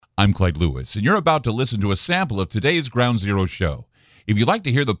I'm Clyde Lewis, and you're about to listen to a sample of today's Ground Zero show. If you'd like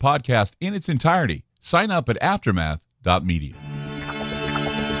to hear the podcast in its entirety, sign up at aftermath.media.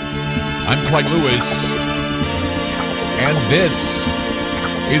 I'm Clyde Lewis, and this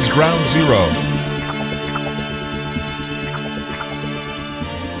is Ground Zero.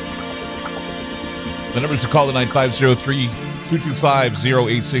 The numbers to call tonight,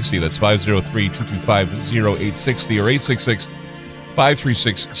 503-225-0860. That's 503-225-0860 or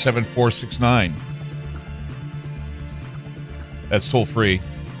 866-536-7469. That's toll free.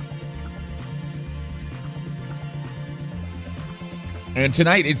 And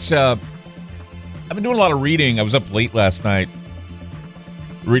tonight it's, I've been doing a lot of reading. I was up late last night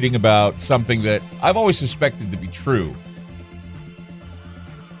reading about something that I've always suspected to be true.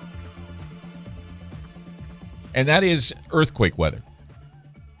 And that is earthquake weather.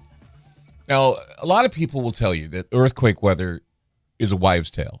 Now, a lot of people will tell you that earthquake weather is a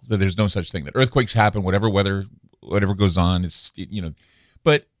wives' tale, that there's no such thing, that earthquakes happen, whatever goes on, it's, you know,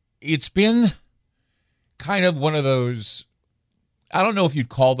 but it's been kind of one of those, I don't know if you'd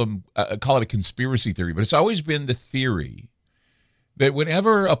call it a conspiracy theory, but it's always been the theory that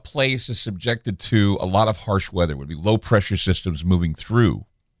whenever a place is subjected to a lot of harsh weather, would be low pressure systems moving through,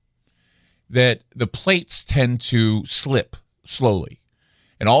 that the plates tend to slip slowly.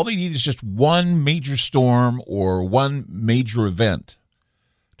 And all they need is just one major storm or one major event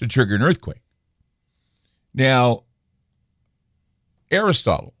to trigger an earthquake. Now,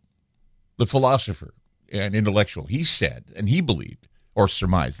 Aristotle, the philosopher and intellectual, he said, and he believed or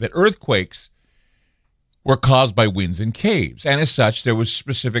surmised, that earthquakes were caused by winds and caves. And as such, there was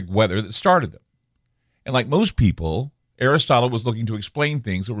specific weather that started them. And like most people, Aristotle was looking to explain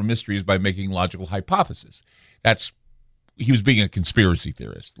things that were mysteries by making logical hypotheses. He was being a conspiracy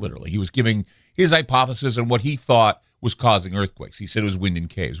theorist, literally. He was giving his hypothesis on what he thought was causing earthquakes. He said it was wind and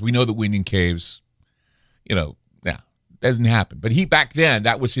caves. We know that wind and caves, doesn't happen. But back then,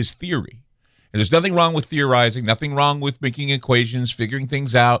 that was his theory. And there's nothing wrong with theorizing, nothing wrong with making equations, figuring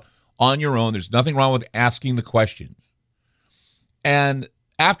things out on your own. There's nothing wrong with asking the questions. And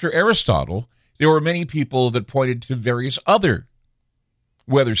after Aristotle, there were many people that pointed to various other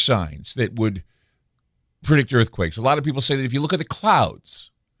weather signs that would predict earthquakes. A lot of people say that if you look at the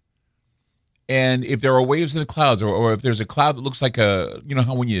clouds, and if there are waves in the clouds, or if there's a cloud that looks like how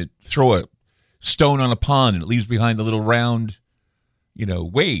when you throw a stone on a pond and it leaves behind the little round,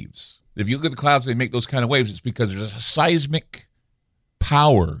 waves. If you look at the clouds and they make those kind of waves, it's because there's a seismic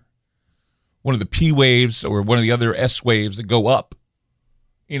power, one of the P waves or one of the other S waves that go up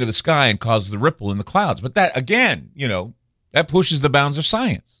into the sky and causes the ripple in the clouds. But that, again, that pushes the bounds of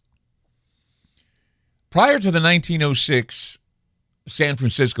science. Prior to the 1906 San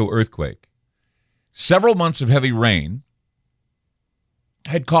Francisco earthquake, several months of heavy rain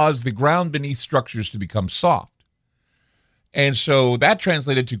had caused the ground beneath structures to become soft. And so that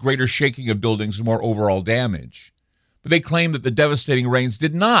translated to greater shaking of buildings and more overall damage. But they claimed that the devastating rains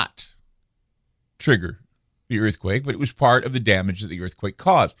did not trigger the earthquake, but it was part of the damage that the earthquake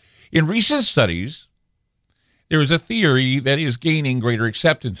caused. In recent studies, there is a theory that is gaining greater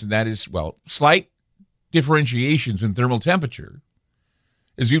acceptance, and that is, slight differentiations in thermal temperature,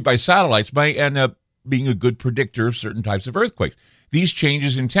 as viewed by satellites, might end up being a good predictor of certain types of earthquakes. These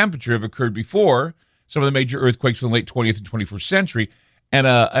changes in temperature have occurred before some of the major earthquakes in the late 20th and 21st century, and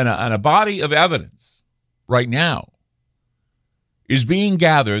a body of evidence right now is being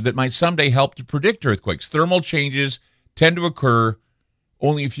gathered that might someday help to predict earthquakes. Thermal changes tend to occur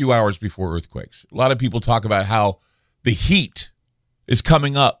only a few hours before earthquakes. A lot of people talk about how the heat is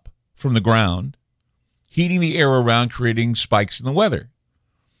coming up from the ground, heating the air around, creating spikes in the weather.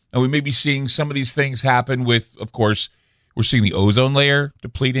 And we may be seeing some of these things happen with, of course, we're seeing the ozone layer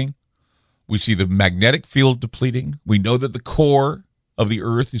depleting. We see the magnetic field depleting. We know that the core of the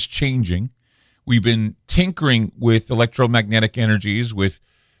Earth is changing. We've been tinkering with electromagnetic energies, with,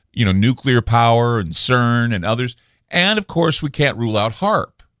 nuclear power and CERN and others. And, of course, we can't rule out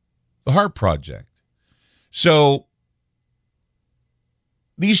HAARP, the HAARP project. So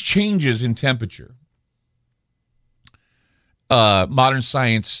these changes in temperature, modern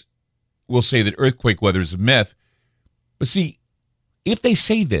science will say that earthquake weather is a myth. But see, if they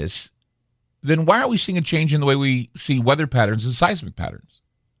say this, then why are we seeing a change in the way we see weather patterns and seismic patterns?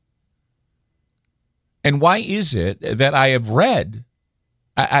 And why is it that I've read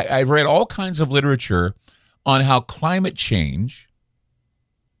all kinds of literature on how climate change,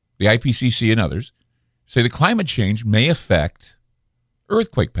 the IPCC and others, say that climate change may affect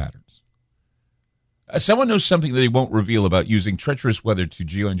earthquake patterns. Someone knows something that they won't reveal about using treacherous weather to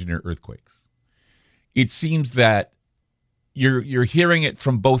geoengineer earthquakes. It seems that you're hearing it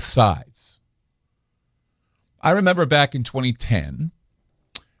from both sides. I remember back in 2010,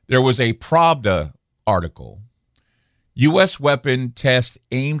 there was a Pravda article. U.S. weapon test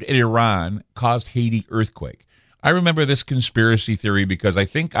aimed at Iran caused Haiti earthquake. I remember this conspiracy theory because I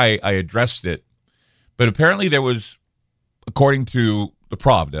think I addressed it. But apparently there was, according to the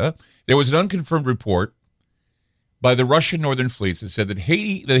Pravda, there was an unconfirmed report by the Russian Northern Fleets that said that the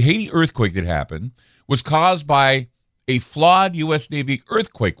Haiti earthquake that happened was caused by a flawed U.S. Navy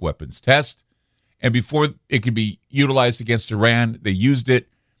earthquake weapons test. And before it could be utilized against Iran, they used it.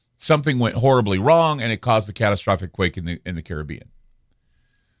 Something went horribly wrong, and it caused the catastrophic quake in the Caribbean.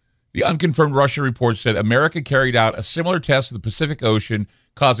 The unconfirmed Russian report said America carried out a similar test in the Pacific Ocean,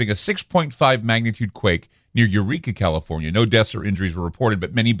 causing a 6.5 magnitude quake near Eureka, California. No deaths or injuries were reported,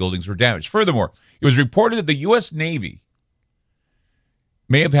 but many buildings were damaged. Furthermore, it was reported that the U.S. Navy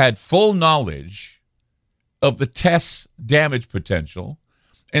may have had full knowledge of the test's damage potential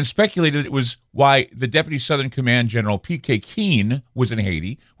and speculated it was why the Deputy Southern Command General P.K. Keane was in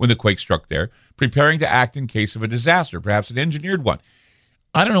Haiti when the quake struck there, preparing to act in case of a disaster, perhaps an engineered one.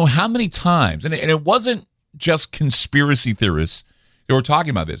 I don't know how many times, and it wasn't just conspiracy theorists that were talking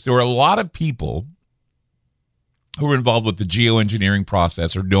about this. There were a lot of people who were involved with the geoengineering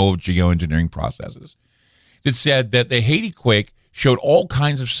process or know of geoengineering processes that said that the Haiti quake showed all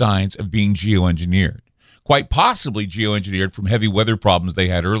kinds of signs of being geoengineered, quite possibly geoengineered from heavy weather problems they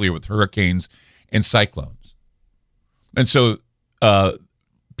had earlier with hurricanes and cyclones. And so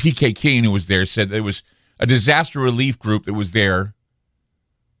P.K. Keane, who was there, said there was a disaster relief group that was there,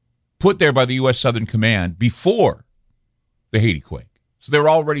 put there by the U.S. Southern Command before the Haiti quake. So they were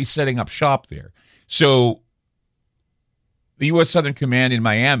already setting up shop there. So the U.S. Southern Command in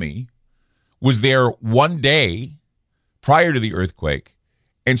Miami was there one day prior to the earthquake.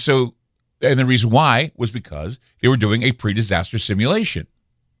 And the reason why was because they were doing a pre-disaster simulation.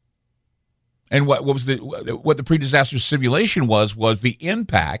 And what the pre-disaster simulation was the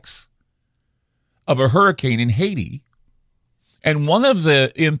impacts of a hurricane in Haiti. And one of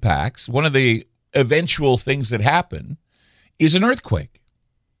the impacts, one of the eventual things that happen is an earthquake.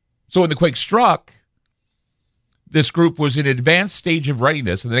 So when the quake struck, this group was in an advanced stage of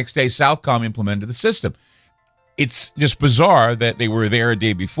readiness, and the next day Southcom implemented the system. It's just bizarre that they were there a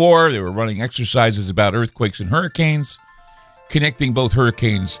day before. They were running exercises about earthquakes and hurricanes, connecting both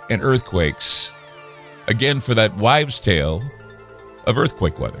hurricanes and earthquakes, again for that wives' tale of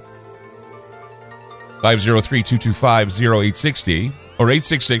earthquake weather. 503-225-0860 or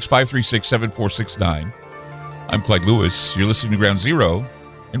 866-536-7469. I'm Clyde Lewis. You're listening to Ground Zero,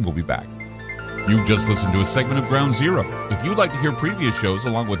 and we'll be back. You've just listened to a segment of Ground Zero. If you'd like to hear previous shows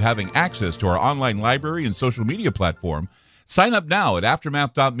along with having access to our online library and social media platform, sign up now at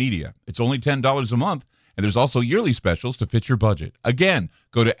aftermath.media. It's only $10 a month, and there's also yearly specials to fit your budget. Again,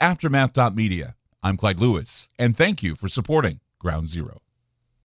 go to aftermath.media. I'm Clyde Lewis, and thank you for supporting Ground Zero.